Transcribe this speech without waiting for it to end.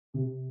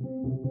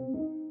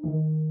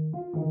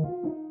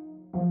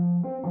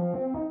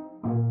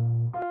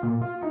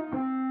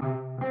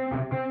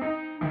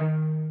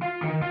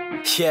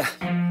Yeah,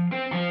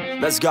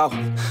 let's go.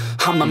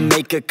 I'ma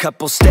make a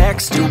couple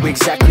stacks, do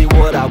exactly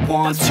what I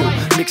want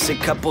to. Mix a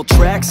couple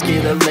tracks,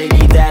 get a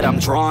lady that I'm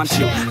drawn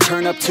to.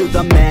 Turn up to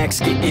the max,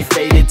 get me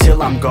faded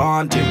till I'm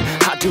gone, dude.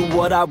 I do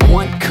what I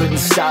want, couldn't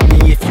stop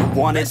me if you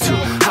wanted to.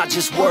 I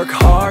just work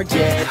hard,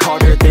 yeah,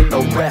 harder than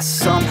the rest.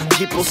 Some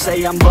people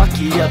say I'm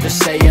lucky, others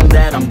saying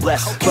that I'm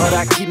blessed. But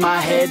I keep my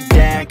head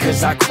down,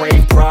 cause I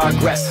crave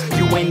progress.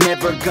 You ain't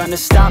never gonna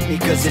stop me,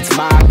 cause it's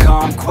my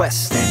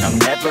conquest. And I'm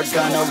never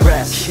gonna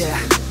rest, yeah.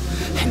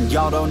 And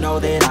y'all don't know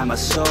that I'm a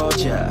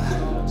soldier.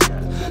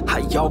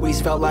 I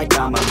always felt like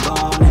I'm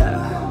alone,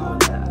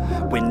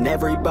 yeah. When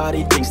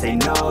everybody thinks they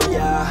know,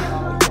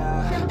 yeah.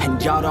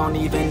 And y'all don't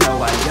even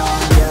know I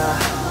own,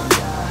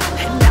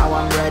 yeah. And now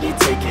I'm ready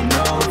taking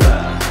over,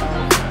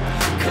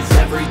 cause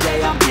every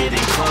day I'm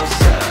getting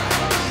closer.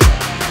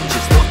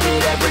 Just look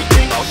at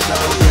everything I'll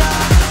show ya.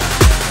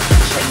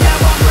 And now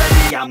I'm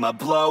ready, I'ma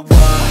blow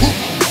up.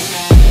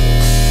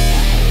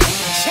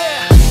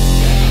 Yeah.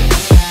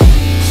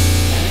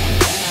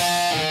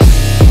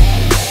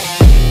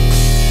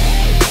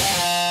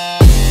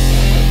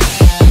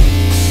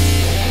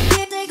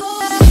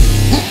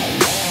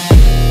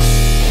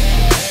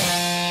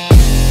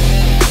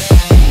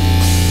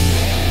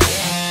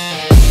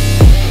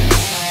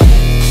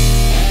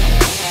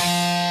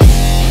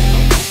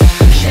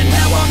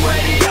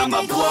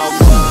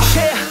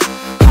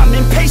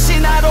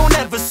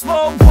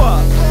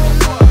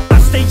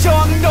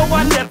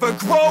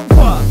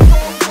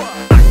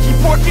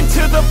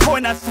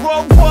 I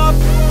throw up,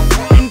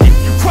 and if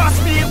you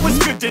cross me, it was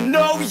good to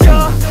know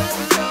ya.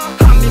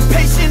 I'm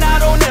impatient, I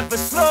don't ever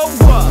slow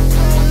up.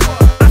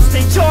 I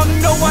stay young,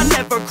 no, I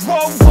never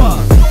grow up.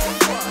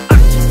 I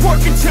keep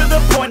working to the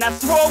point I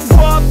throw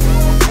up,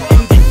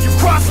 and if you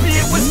cross me,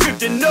 it was good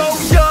to know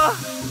ya.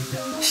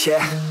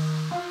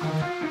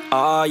 Yeah,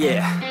 oh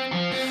yeah,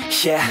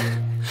 yeah.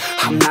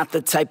 I'm not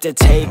the type to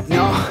take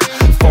no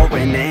for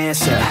an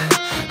answer.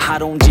 I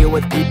don't deal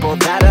with people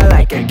that are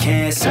like a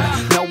cancer.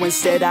 No,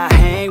 instead I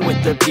hang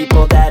with the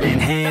people that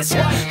enhance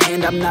ya.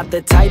 And I'm not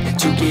the type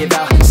to give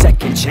out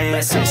second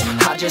chances.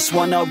 I just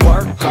wanna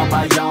work on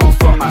my own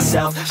for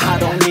myself. I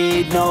don't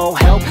need no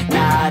help,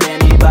 not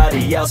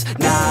anybody else.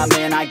 Nah,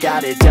 man, I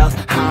got it dealt.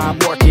 I'm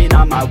working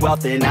on my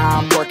wealth and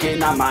I'm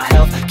working on my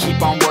health.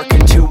 Keep on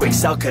working to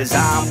excel, cause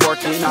I'm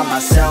working on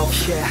myself.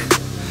 Yeah,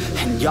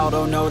 and y'all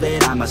don't know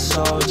that I'm a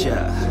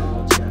soldier.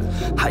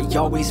 I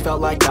always felt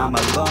like I'm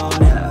alone,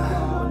 yeah.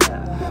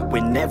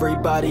 When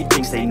everybody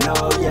thinks they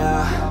know,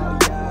 yeah.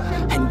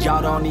 And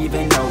y'all don't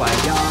even know I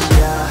own,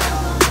 yeah.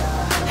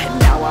 And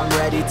now I'm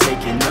ready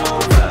taking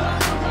over,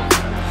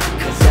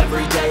 cause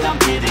every day I'm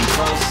getting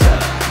closer.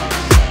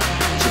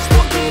 Just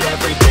look at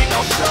everything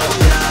I'll show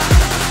ya.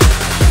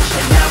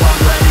 And now I'm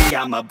ready,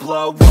 I'ma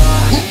blow up.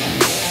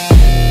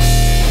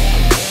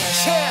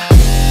 Yeah.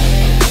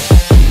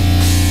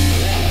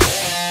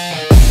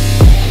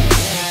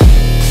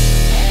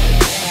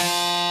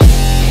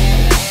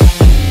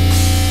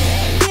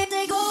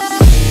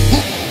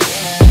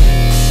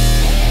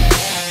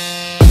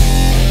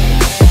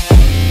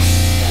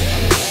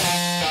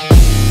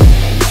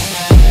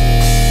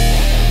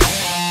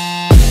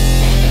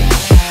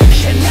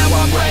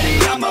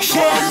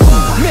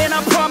 Man,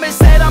 I promise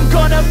that I'm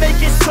gonna make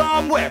it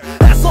somewhere.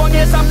 As long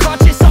as I'm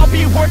conscious, I'll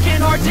be working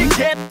hard to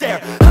get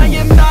there. I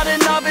am not a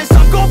novice,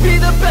 I'm gonna be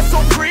the best,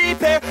 so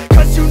prepare.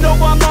 Cause you know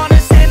I'm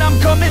honest and I'm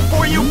coming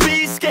for you,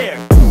 be scared.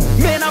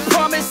 Man, I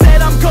promise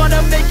that I'm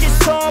gonna make it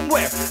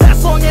somewhere.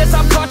 As long as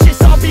I'm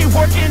conscious, I'll be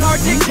working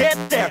hard to get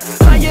there.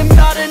 I am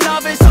not a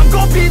novice, I'm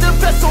gonna be the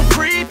best, so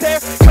prepare.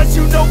 Cause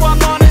you know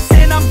I'm honest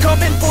and I'm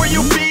coming for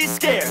you, be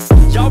scared.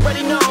 Y'all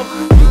already know.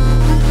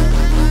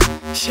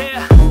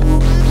 Yeah,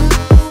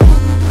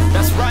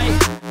 that's right.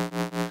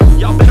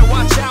 Y'all better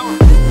watch out.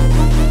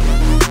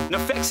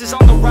 NFX is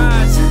on the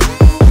rise.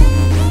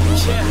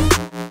 Yeah.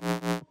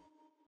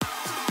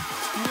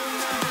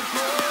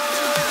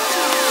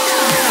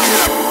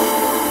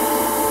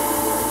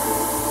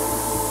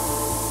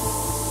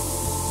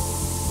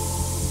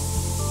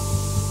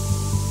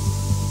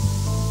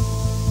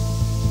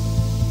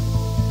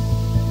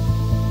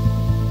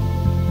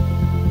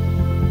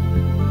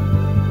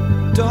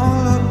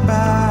 Don't look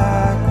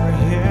back,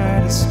 we're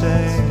here to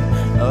stay.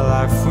 A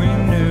life we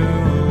knew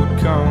would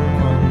come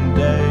one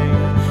day.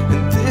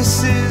 And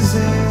this is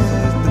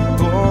it, the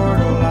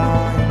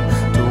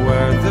borderline to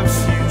where the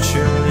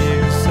future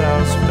leaves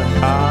us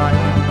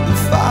behind. The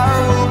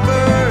fire will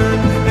burn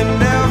and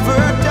never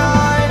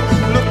die,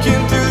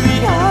 looking through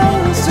the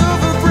eyes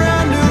of a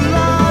brand new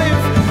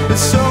life. And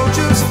so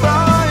just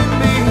find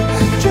me,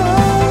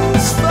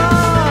 just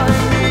find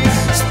me.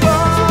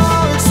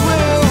 Sparks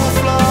will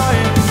fly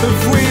if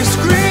we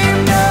scream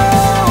no.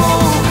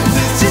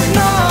 This is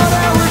not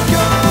how we're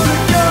gonna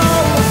go.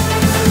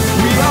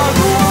 We are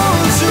the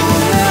ones who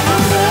will never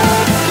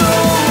let go.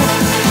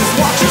 Just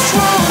watch us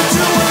roll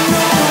to a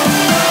no,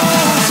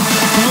 no.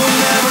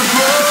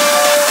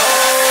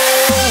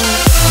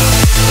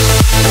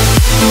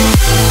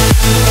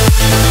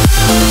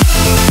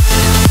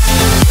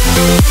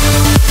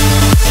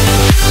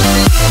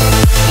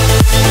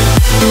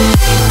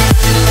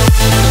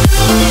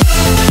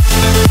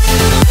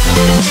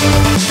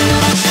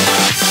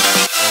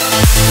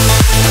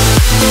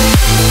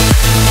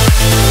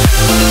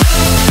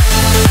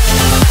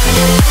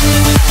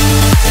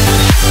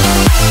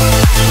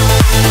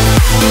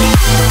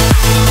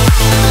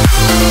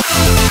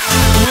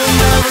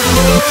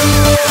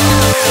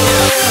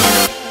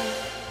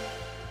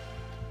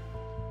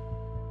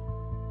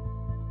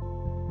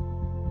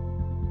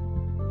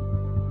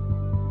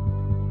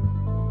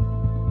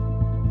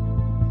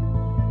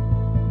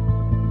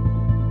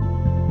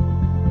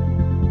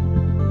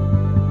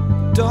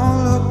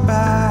 Don't look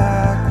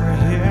back, we're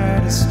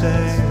here to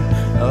stay.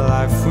 A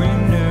life we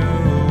knew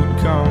would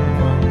come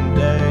one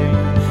day.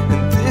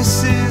 And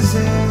this is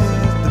it,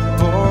 the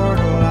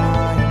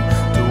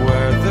borderline to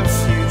where the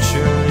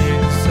future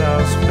leaves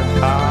us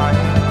behind.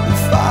 The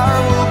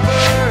fire will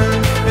burn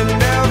and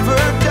never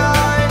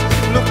die,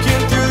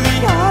 looking through the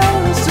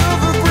eyes of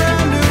a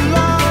brand new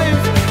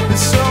life. And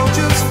so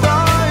just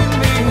find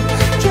me,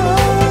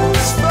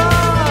 just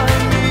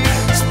find me.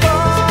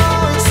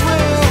 Sparks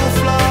will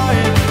fly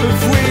if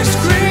we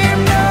scream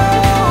no.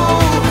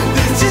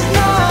 This is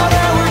not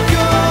how we're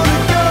gonna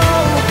go.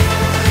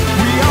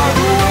 We are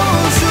the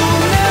ones who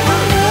will never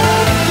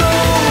let go.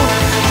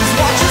 Just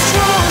watch us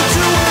roll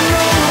to where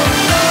no one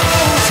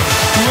knows.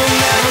 We'll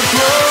never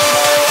grow.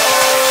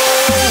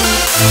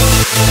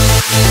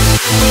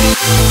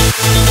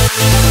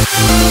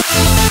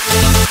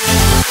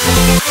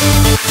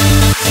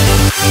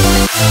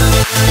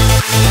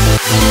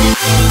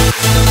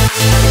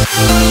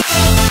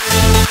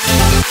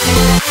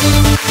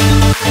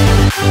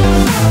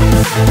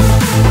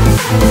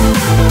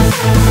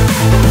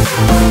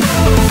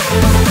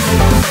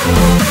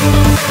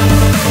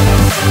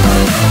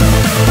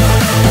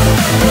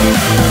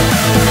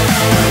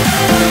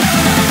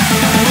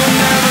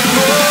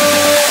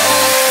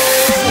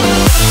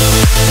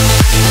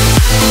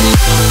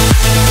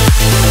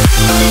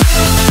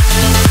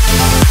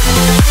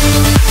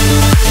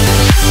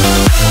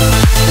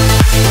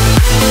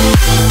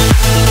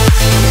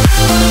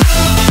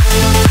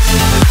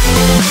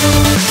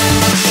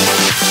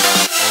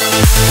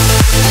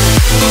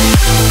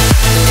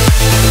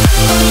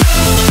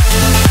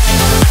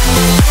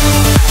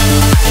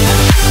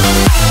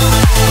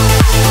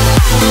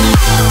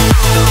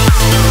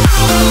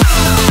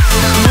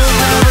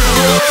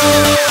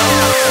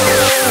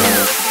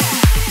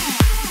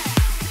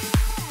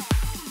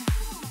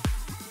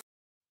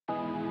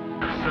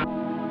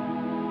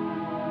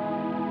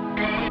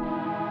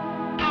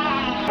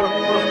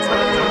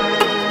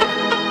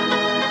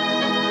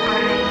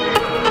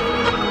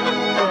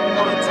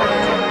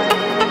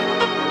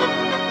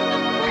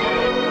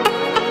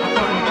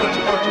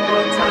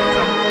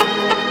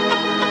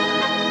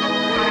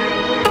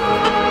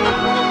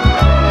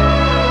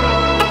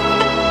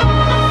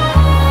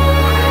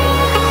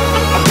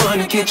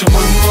 Get you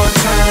one more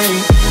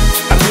time.